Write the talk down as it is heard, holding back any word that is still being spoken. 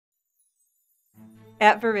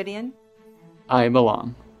At Veridian, I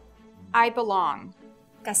belong. I belong.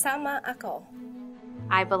 Kasama ako.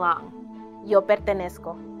 I belong. Yo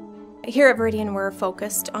pertenezco. Here at Veridian, we're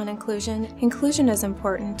focused on inclusion. Inclusion is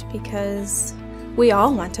important because we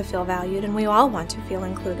all want to feel valued and we all want to feel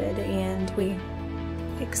included, and we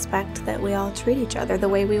expect that we all treat each other the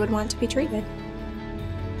way we would want to be treated.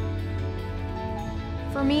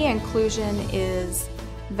 For me, inclusion is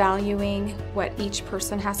valuing what each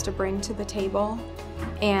person has to bring to the table,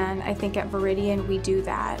 and I think at Veridian we do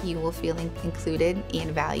that. You will feel included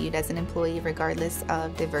and valued as an employee regardless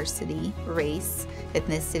of diversity, race,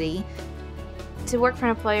 ethnicity. To work for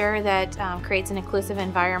an employer that creates an inclusive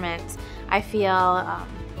environment, I feel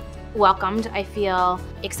welcomed. I feel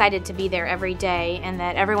excited to be there every day, and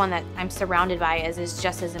that everyone that I'm surrounded by is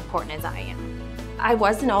just as important as I am. I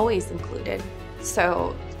wasn't always included,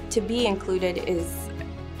 so to be included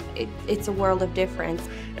it's a world of difference.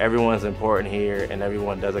 Everyone's important here, and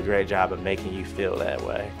everyone does a great job of making you feel that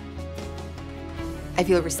way. I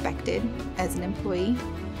feel respected as an employee.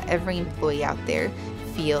 Every employee out there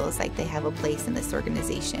feels like they have a place in this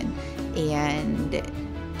organization, and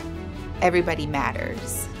everybody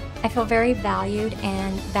matters. I feel very valued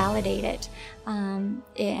and validated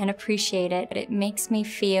and appreciated. It makes me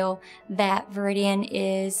feel that Veridian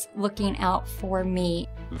is looking out for me.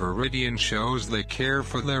 Veridian shows they care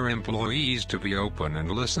for their employees to be open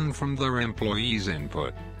and listen from their employees'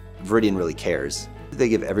 input. Veridian really cares. They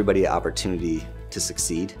give everybody an opportunity to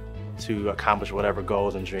succeed, to accomplish whatever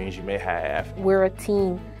goals and dreams you may have. We're a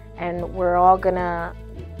team, and we're all gonna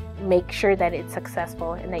make sure that it's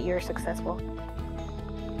successful and that you're successful.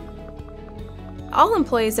 All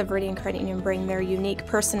employees of Veridian Credit Union bring their unique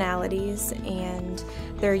personalities and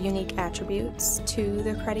their unique attributes to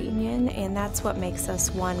the credit union, and that's what makes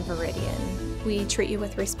us one Veridian. We treat you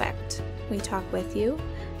with respect. We talk with you.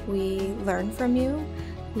 We learn from you.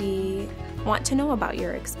 We want to know about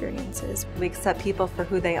your experiences. we accept people for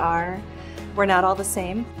who they are. We're not all the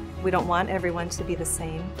same. We don't want everyone to be the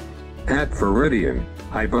same. At Veridian,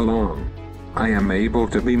 I belong. I am able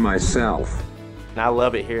to be myself. And I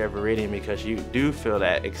love it here at Veridian because you do feel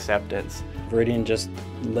that acceptance. Veridian just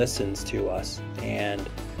listens to us and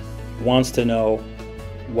wants to know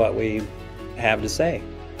what we have to say.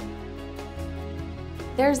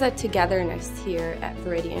 There's a togetherness here at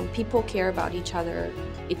Veridian. People care about each other.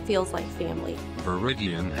 It feels like family.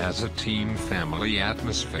 Veridian has a team family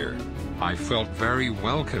atmosphere. I felt very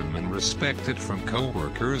welcome and respected from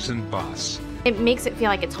coworkers and boss. It makes it feel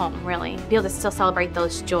like it's home, really. Be able to still celebrate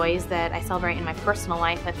those joys that I celebrate in my personal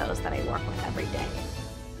life with those that I work with every day.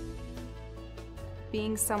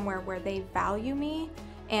 Being somewhere where they value me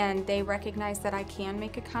and they recognize that I can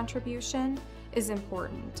make a contribution is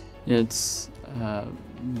important. It's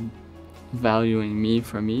valuing me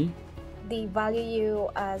for me. They value you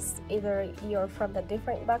as either you're from the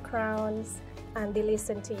different backgrounds and they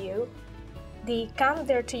listen to you. They come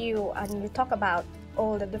there to you and you talk about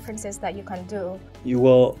all the differences that you can do. You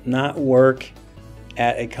will not work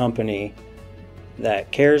at a company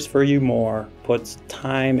that cares for you more, puts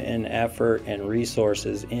time and effort and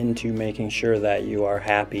resources into making sure that you are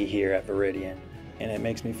happy here at Veridian. And it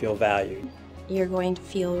makes me feel valued. You're going to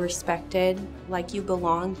feel respected, like you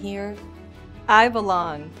belong here. I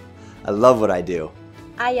belong. I love what I do.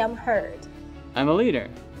 I am heard. I'm a leader.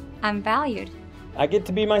 I'm valued. I get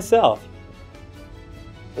to be myself.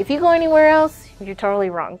 If you go anywhere else, you're totally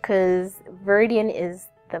wrong, because Veridian is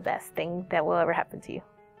the best thing that will ever happen to you.